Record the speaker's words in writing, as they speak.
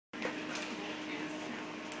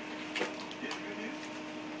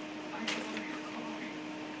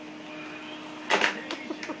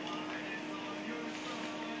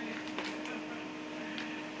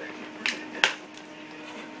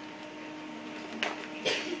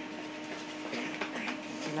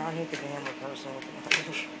Now I hate the camera person.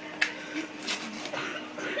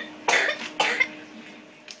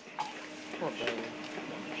 Poor baby.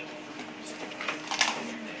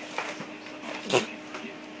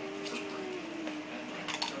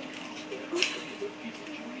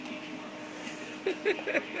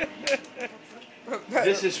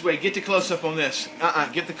 This is, wait, get the close up on this.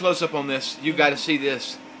 Get the close up on this. You got to see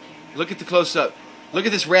this. Look at the close up. Look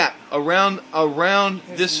at this wrap around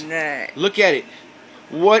this neck. Look at it.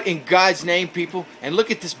 What in God's name, people? And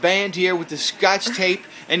look at this band here with the scotch tape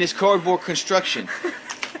and this cardboard construction.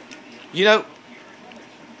 You know,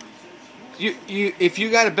 if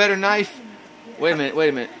you got a better knife, wait a minute.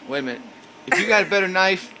 If you got a better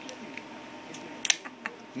knife,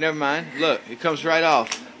 never mind. Look, it comes right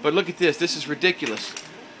off. But look at this. This is ridiculous.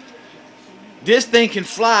 This thing can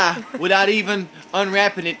fly without even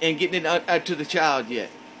unwrapping it and getting it out to the child yet.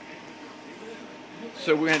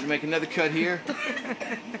 So we're going to have to make another cut here.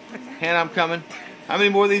 Hannah, I'm coming. How many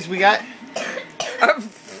more of these we got?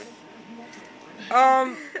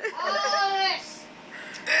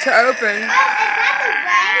 To open.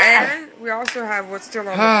 And we also have what's still on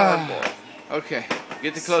the cardboard. Okay,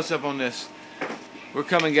 get the close up on this. We're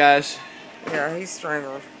coming, guys. Yeah, he's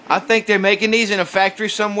strangled. I think they're making these in a factory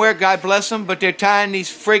somewhere, God bless them, but they're tying these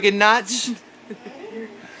friggin' knots.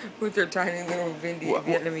 With their tiny little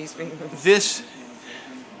Vietnamese fingers. This.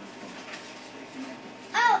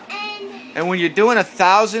 Oh, and when you're doing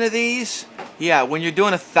 1,000 of these, yeah, when you're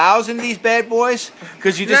doing 1,000 of these bad boys,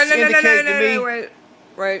 because you just indicated to me.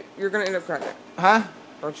 Wait, you're gonna end up cutting it. Huh?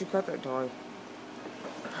 Don't you cut that, Dolly.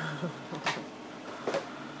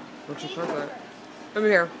 Don't you cut that. Let me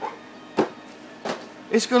hear.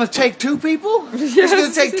 It's gonna take 2 people? Yes. It's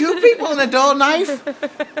gonna take 2 people and a dull knife?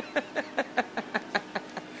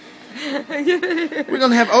 We're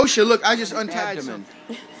gonna have OSHA. Look, I just untied some.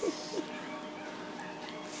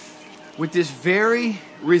 With this very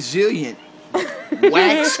resilient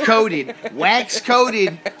wax-coated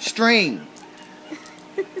string.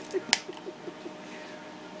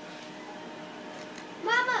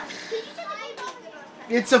 Mama, did you say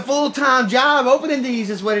it's a full-time job. Opening these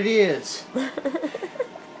is what it is.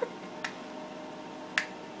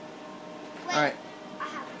 Alright.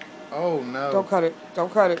 Oh no. Don't cut it.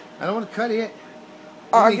 Don't cut it. I don't want to cut it.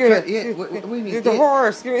 I'll get it. We need the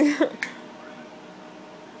horse. Give me.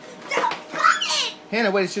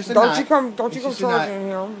 Hannah, wait, it's just a knot. Don't you come charging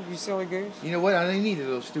him, you silly goose. You know what? I don't need a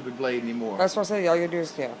little stupid blade anymore. That's what I say. All you do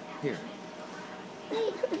is Here.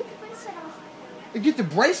 Hey, get the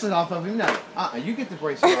bracelet off of him. No. You get the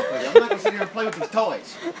bracelet off of him. I'm not going to sit here and play with these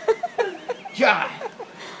toys. God.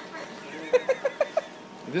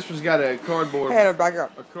 This one's got a cardboard. Hannah, back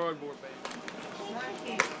up. A cardboard base.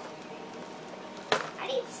 I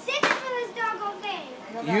need scissors for this doggone thing.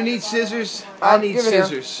 You need scissors. I need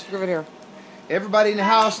scissors. Give it here. Everybody in the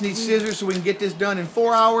house needs scissors so we can get this done in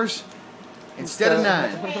 4 hours instead of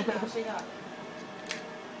 9.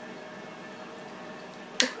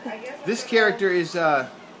 This character is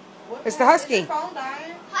it's the husky. Is your phone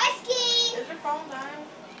dying? Husky! Is your phone dying?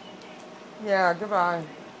 Yeah, goodbye.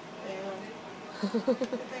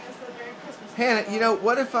 Hannah, you know,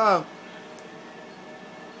 what if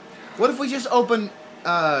we just open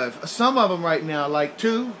some of them right now, like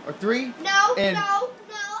 2 or 3? No, and no.